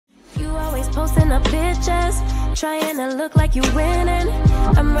posting up pictures, trying to look like you winning.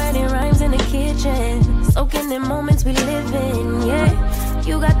 I'm writing rhymes in the kitchen, soaking in moments we live in. Yeah,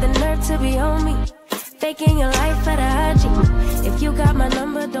 you got the nerve to be on me, faking your life at a IG. If you got my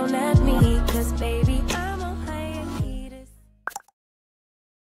number, don't add me, cause baby, I'm on Hayez.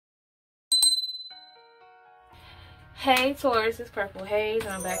 Hey Taurus, it's Purple Hayez, and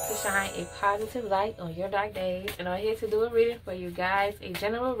I'm back to shine a positive light on your dark days. And I'm here to do a reading for you guys, a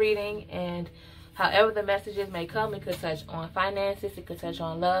general reading, and however the messages may come, it could touch on finances, it could touch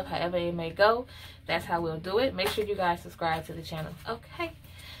on love, however it may go, that's how we'll do it. Make sure you guys subscribe to the channel, okay?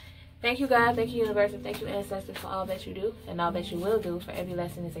 Thank you, God. Thank you, universe, and thank you, ancestors, for all that you do and all that you will do. For every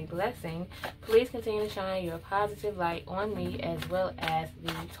lesson is a blessing. Please continue to shine your positive light on me as well as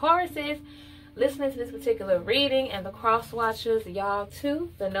the Tauruses listening to this particular reading, and the cross watchers, y'all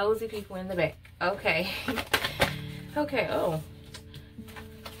too, the nosy people in the back. Okay. Okay. Oh,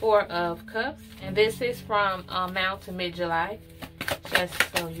 4 of Cups, and this is from now to mid-July, just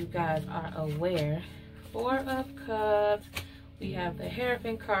so you guys are aware. 4 of Cups. We have the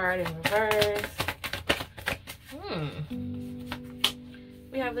Hierophant card in reverse.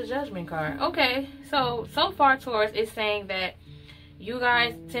 We have the Judgment card. Okay, so far, Taurus, is saying that you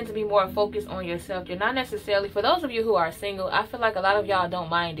guys tend to be more focused on yourself. You're not necessarily, for those of you who are single, I feel like a lot of y'all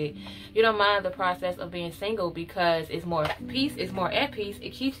don't mind it. You don't mind the process of being single because it's more peace, it's more at peace.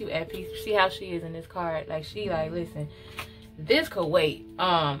 It keeps you at peace. You see how she is in this card. Like, she like, listen, this could wait.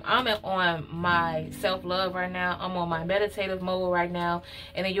 I'm on my self-love right now. I'm on my meditative mode right now.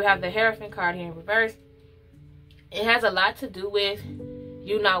 And then you have the Hierophant card here in reverse. It has a lot to do with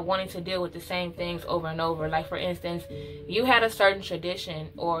you not wanting to deal with the same things over and over. Like, for instance, you had a certain tradition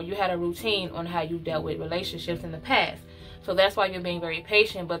or you had a routine on how you dealt with relationships in the past. So that's why you're being very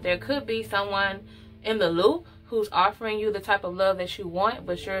patient. But there could be someone in the loop who's offering you the type of love that you want,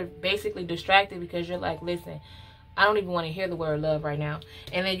 but you're basically distracted because you're like, listen, I don't even want to hear the word love right now.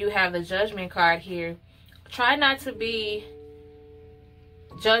 And then you have the Judgment card here. Try not to be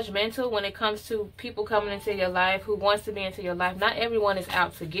judgmental when it comes to people coming into your life, who wants to be into your life. Not everyone is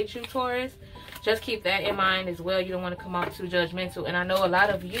out to get you, Taurus. Just keep that in mind as well. You don't want to come off too judgmental. And I know a lot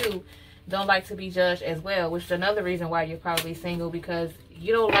of you don't like to be judged as well, which is another reason why you're probably single, because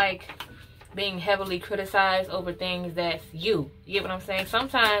you don't like being heavily criticized over things that's you. You get what I'm saying?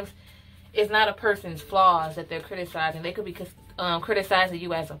 Sometimes it's not a person's flaws that they're criticizing. They could be criticizing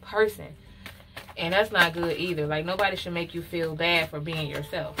you as a person. And that's not good either. Like, nobody should make you feel bad for being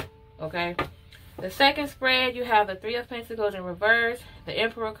yourself. Okay? The second spread, you have the 3 of Pentacles in reverse. The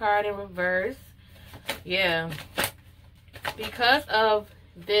Emperor card in reverse. Yeah. Because of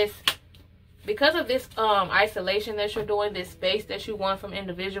this isolation that you're doing, this space that you want from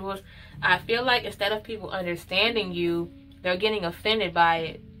individuals, I feel like instead of people understanding you, they're getting offended by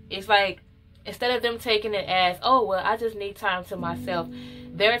it. It's like, instead of them taking it as, oh, well, I just need time to myself,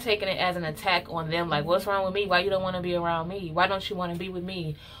 they're taking it as an attack on them. Like, what's wrong with me? Why you don't want to be around me? Why don't you want to be with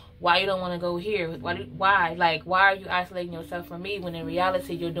me? Why you don't want to go here? Why? Like, why are you isolating yourself from me when in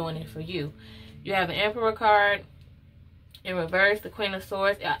reality you're doing it for you? You have the Emperor card in reverse, the Queen of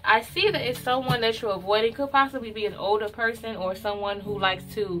Swords. I see that it's someone that you're avoiding. Could possibly be an older person or someone who likes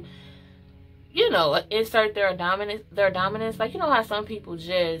to, you know, insert their dominance. Like, you know how some people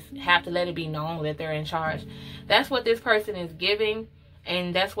just have to let it be known that they're in charge. That's what this person is giving,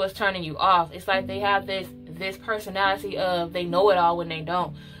 and that's what's turning you off. It's like they have this personality of they know it all when they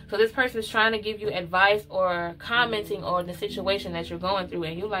don't. So this person is trying to give you advice or commenting on the situation that you're going through,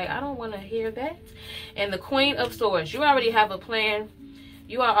 and you're like, I don't want to hear that. And the Queen of Swords, you already have a plan.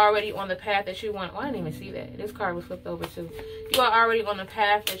 You are already on the path that you want. Oh, I didn't even see that. This card was flipped over too. You are already on the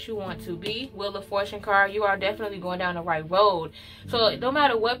path that you want to be. Wheel of Fortune card. You are definitely going down the right road. So no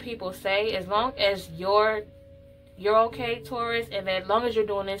matter what people say, as long as you're okay, Taurus, and as long as you're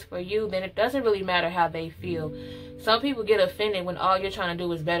doing this for you, then it doesn't really matter how they feel. Some people get offended when all you're trying to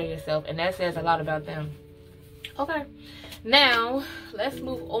do is better yourself, and that says a lot about them. Okay. Now, let's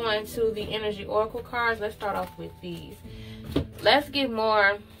move on to the Energy Oracle cards. Let's start off with these. Let's get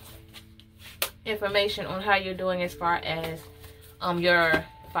more information on how you're doing as far as your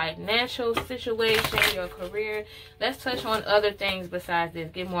financial situation, your career. Let's touch on other things besides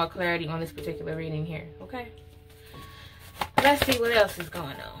this. Get more clarity on this particular reading here, okay? Let's see what else is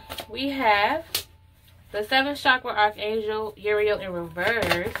going on. We have the 7th Chakra Archangel Uriel in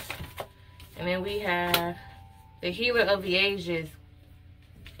reverse. And then we have the Healer of the Ages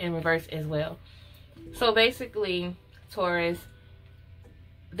in reverse as well. So basically, Taurus,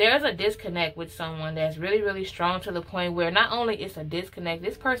 there's a disconnect with someone that's really, really strong, to the point where not only it's a disconnect,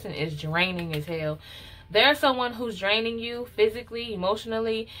 this person is draining as hell. There's someone who's draining you physically,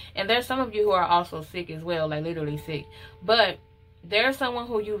 emotionally, and there's some of you who are also sick as well, like literally sick. But there's someone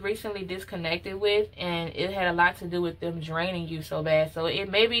who you recently disconnected with, and it had a lot to do with them draining you so bad. So it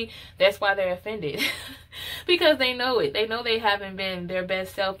maybe that's why they're offended. Because they know it. They know they haven't been their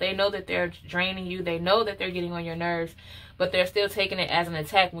best self. They know that they're draining you. They know that they're getting on your nerves, but they're still taking it as an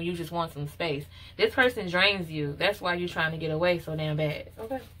attack when you just want some space. This person drains you. That's why you're trying to get away so damn bad.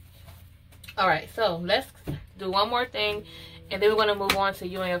 Okay. All right, so let's do one more thing, and then we're going to move on to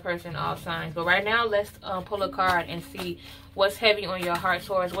you and your person, all signs. But right now, let's pull a card and see what's heavy on your heart,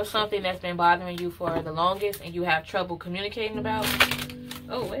 Taurus. What's something that's been bothering you for the longest and you have trouble communicating about?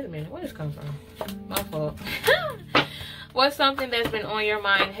 Oh, wait a minute. Where did this come from? My fault. What's something that's been on your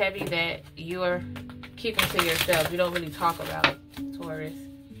mind heavy that you're keeping to yourself? You don't really talk about it, Taurus.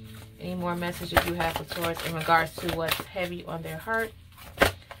 Any more messages you have for Taurus in regards to what's heavy on their heart?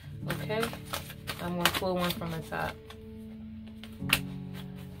 Okay, I'm going to pull one from the top.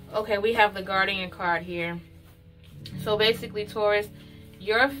 Okay, we have the Guardian card here. So basically, Taurus,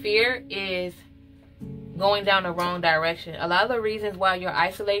 your fear is going down the wrong direction. A lot of the reasons why you're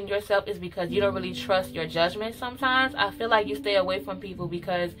isolating yourself is because you don't really trust your judgment sometimes. I feel like you stay away from people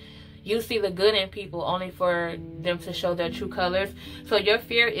because you see the good in people only for them to show their true colors. So your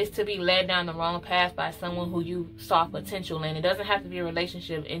fear is to be led down the wrong path by someone who you saw potential in. It doesn't have to be a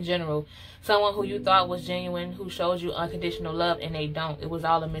relationship in general. Someone who you thought was genuine, who shows you unconditional love, and they don't. It was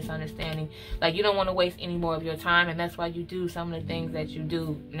all a misunderstanding. Like, you don't want to waste any more of your time, and that's why you do some of the things that you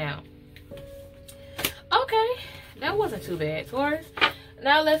do now. Okay, that wasn't too bad, Taurus.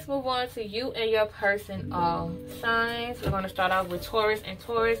 Now let's move on to you and your person, all signs. We're going to start off with Taurus and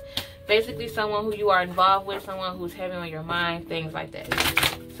Taurus. Basically, someone who you are involved with, someone who's heavy on your mind, things like that.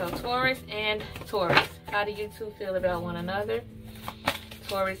 So Taurus and Taurus. How do you two feel about one another?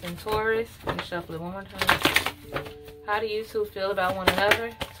 Taurus and Taurus. Let me shuffle it one more time. How do you two feel about one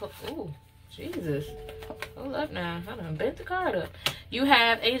another? Ooh, Jesus. Hold up now. I done bent the card up. You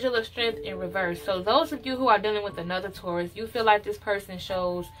have Angel of Strength in reverse. So those of you who are dealing with another Taurus, you feel like this person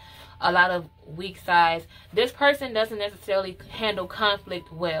shows a lot of weak sides. This person doesn't necessarily handle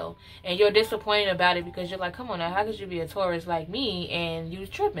conflict well, and you're disappointed about it because you're like, come on now, how could you be a Taurus like me and you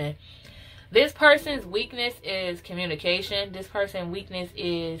tripping? This person's weakness is communication. This person's weakness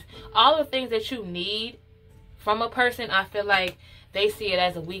is all the things that you need from a person. I feel like they see it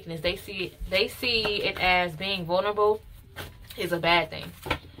as a weakness. They see it as being vulnerable is a bad thing.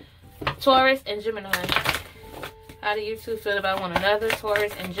 Taurus and Gemini. How do you two feel about one another?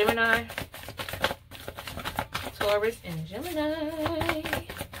 Taurus and Gemini. Taurus and Gemini.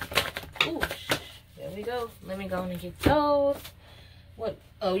 Ooh, there we go. Let me go and get those. What?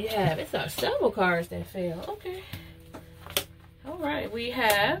 Oh, you have. It's several cards that fell. Okay. All right. We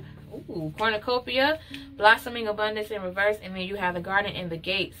have, Cornucopia, Blossoming Abundance in reverse. And then you have the Garden and the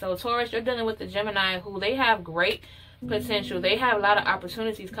Gate. So, Taurus, you're dealing with the Gemini who they have great potential. They have a lot of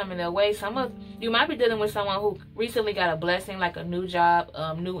opportunities coming their way. Some of you might be dealing with someone who recently got a blessing, like a new job,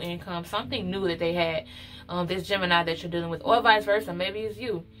 new income, something new that they had, this Gemini that you're dealing with, or vice versa. Maybe it's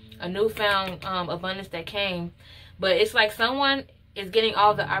you, a newfound abundance that came, but it's like someone is getting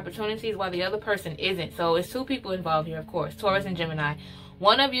all the opportunities while the other person isn't. So it's two people involved here, of course, Taurus and Gemini.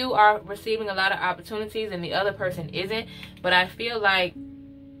 One of you are receiving a lot of opportunities and the other person isn't, but I feel like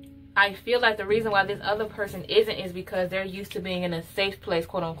the reason why this other person isn't is because they're used to being in a safe place,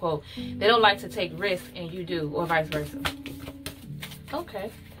 quote unquote. They don't like to take risks and you do, or vice versa. Okay,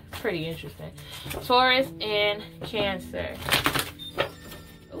 pretty interesting. Taurus and Cancer.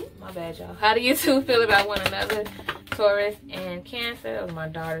 Oh, my bad, y'all. How do you two feel about one another? Taurus and Cancer. That was my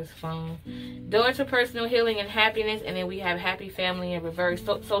daughter's phone. Door to personal healing and happiness, and then we have happy family in reverse.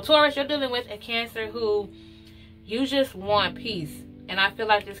 So Taurus, you're dealing with a Cancer who you just want peace. And I feel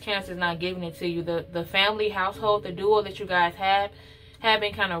like this Cancer is not giving it to you. The family, household, the duo that you guys have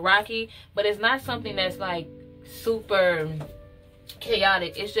been kind of rocky. But it's not something that's like super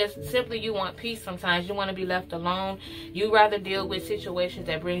chaotic. It's just simply you want peace sometimes. You want to be left alone. You rather deal with situations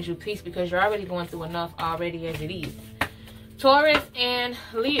that brings you peace because you're already going through enough already as it is. Taurus and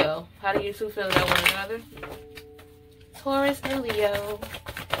Leo. How do you two feel about one another? Taurus and Leo.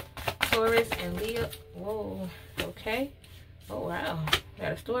 Taurus and Leo. Whoa. Okay. Oh, wow.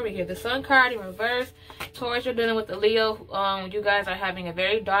 Got a story here. The Sun card in reverse. Taurus, you're dealing with the Leo. You guys are having a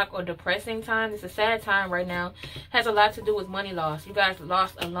very dark or depressing time. It's a sad time right now. Has a lot to do with money loss. You guys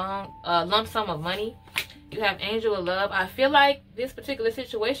lost a lump sum of money. You have Angel of Love. I feel like this particular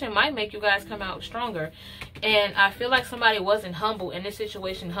situation might make you guys come out stronger. And I feel like somebody wasn't humble and this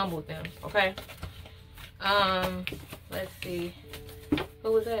situation humbled them. Okay. Let's see.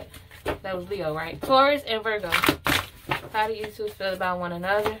 Who was that? That was Leo, right? Taurus and Virgo. How do you two feel about one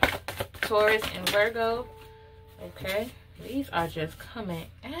another? Taurus and Virgo. Okay. These are just coming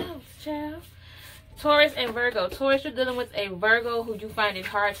out, child. Taurus and Virgo. Taurus, you're dealing with a Virgo who you find it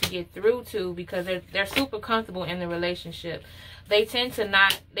hard to get through to because they're super comfortable in the relationship. They tend to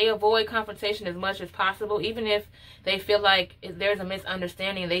they avoid confrontation as much as possible. Even if they feel like there's a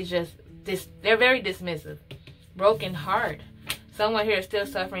misunderstanding, they're very dismissive. Broken heart. Someone here is still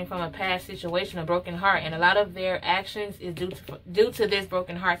suffering from a past situation, a broken heart, and a lot of their actions is due to this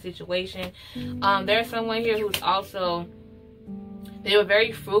broken heart situation. There's someone here who's also, they were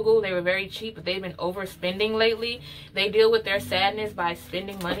very frugal, they were very cheap, but they've been overspending lately. They deal with their sadness by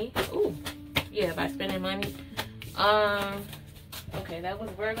spending money. Ooh, yeah, by spending money. Okay, that was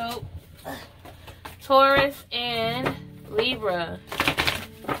Virgo. Taurus and Libra.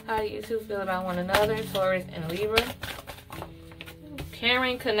 How do you two feel about one another? Taurus and Libra.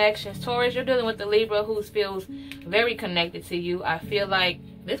 Caring connections. Taurus, you're dealing with the Libra who feels very connected to you. I feel like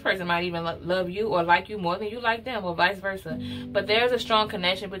this person might even love you or like you more than you like them, or vice versa. But there's a strong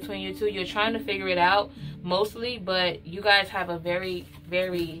connection between you two. You're trying to figure it out mostly, but you guys have a very,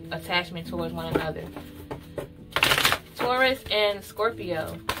 very attachment towards one another. Taurus and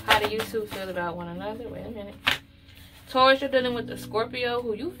Scorpio. How do you two feel about one another? Wait a minute. Taurus, you're dealing with the Scorpio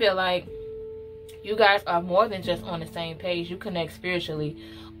who you feel like you guys are more than just on the same page. You connect spiritually.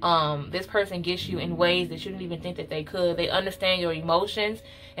 This person gets you in ways that you didn't even think that they could. They understand your emotions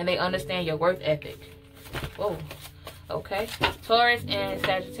and they understand your work ethic. Whoa. Okay. Taurus and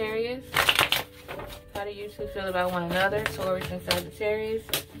Sagittarius. How do you two feel about one another? Taurus and Sagittarius.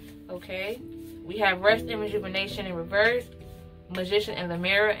 Okay. We have Rest and Rejuvenation in reverse. Magician and the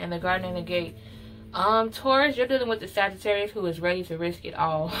Mirror, and the Garden and the Gate. Taurus, you're dealing with the Sagittarius who is ready to risk it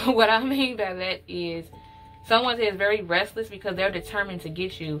all. What I mean by that is someone is very restless because they're determined to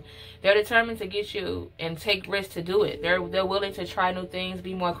get you. They're determined to get you and take risks to do it. They're willing to try new things,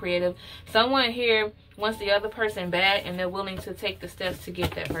 be more creative. Someone here wants the other person bad and they're willing to take the steps to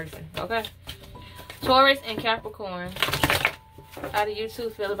get that person. Okay. Taurus and Capricorn. How do you two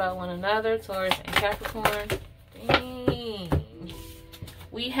feel about one another? Taurus and Capricorn. Dang.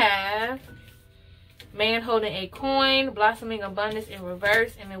 We have Man holding a coin, blossoming abundance in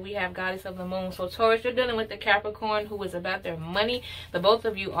reverse, and then we have Goddess of the Moon. So Taurus, you're dealing with the Capricorn who is about their money. The both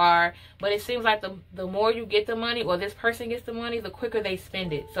of you are, but it seems like the more you get the money, or this person gets the money, the quicker they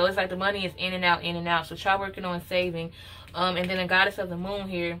spend it. So it's like the money is in and out, in and out. So try working on saving. And then the Goddess of the Moon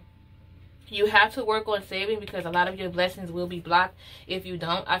here. You have to work on saving because a lot of your blessings will be blocked if you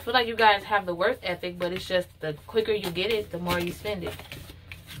don't. I feel like you guys have the work ethic, but it's just the quicker you get it, the more you spend it.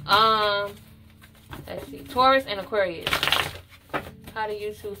 Let's see. Taurus and Aquarius. How do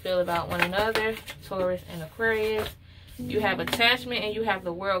you two feel about one another? Taurus and Aquarius. You have attachment and you have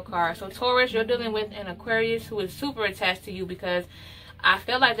the World card. So Taurus, you're dealing with an Aquarius who is super attached to you because I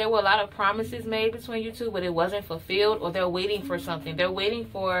feel like there were a lot of promises made between you two, but it wasn't fulfilled, or they're waiting for something. They're waiting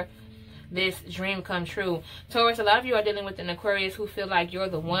for this dream come true. Taurus, a lot of you are dealing with an Aquarius who feel like you're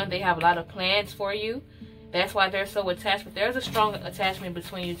the one. They have a lot of plans for you. That's why they're so attached. But there's a strong attachment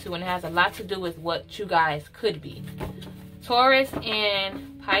between you two, and it has a lot to do with what you guys could be. Taurus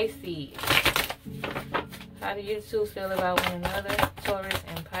and Pisces. How do you two feel about one another? Taurus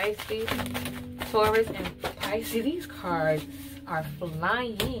and Pisces. Taurus and Pisces. These cards are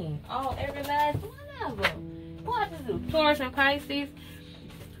flying. Oh, every last one of them. What to do? Taurus and Pisces.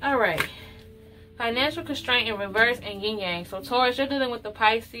 All right. Financial constraint in reverse and yin yang. So Taurus, you're dealing with the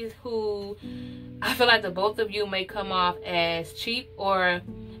Pisces who I feel like the both of you may come off as cheap, or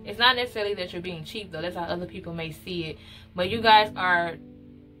it's not necessarily that you're being cheap though. That's how other people may see it. But you guys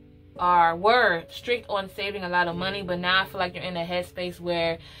were strict on saving a lot of money, but now I feel like you're in a headspace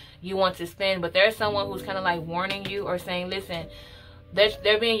where you want to spend. But there's someone who's kind of like warning you or saying, listen,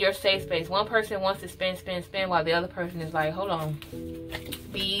 they're being your safe space. One person wants to spend, while the other person is like, hold on,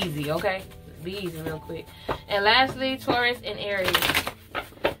 be easy, okay? Be easy real quick. And lastly, Taurus and Aries.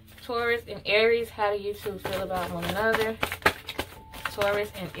 Taurus and Aries, how do you two feel about one another?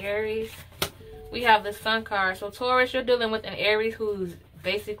 Taurus and Aries. We have the Sun card. So Taurus, you're dealing with an Aries who's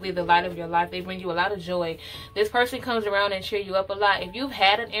basically the light of your life. They bring you a lot of joy. This person comes around and cheer you up a lot. If you've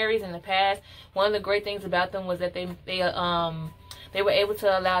had an Aries in the past, one of the great things about them was that they were able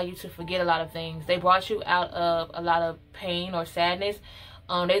to allow you to forget a lot of things. They brought you out of a lot of pain or sadness.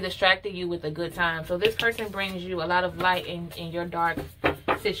 They distracted you with a good time. So this person brings you a lot of light in your dark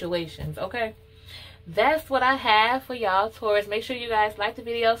situations, okay? That's what I have for y'all, Taurus. Make sure you guys like the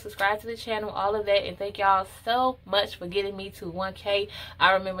video, subscribe to the channel, all of that. And thank y'all so much for getting me to 1K.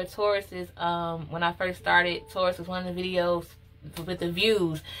 I remember Taurus's, when I first started, Taurus was one of the videos with the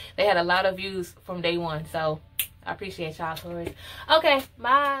views. They had a lot of views from day one. So I appreciate y'all, Taurus. Okay,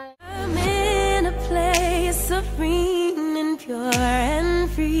 bye. I'm in a place serene and pure and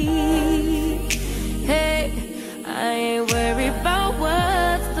free.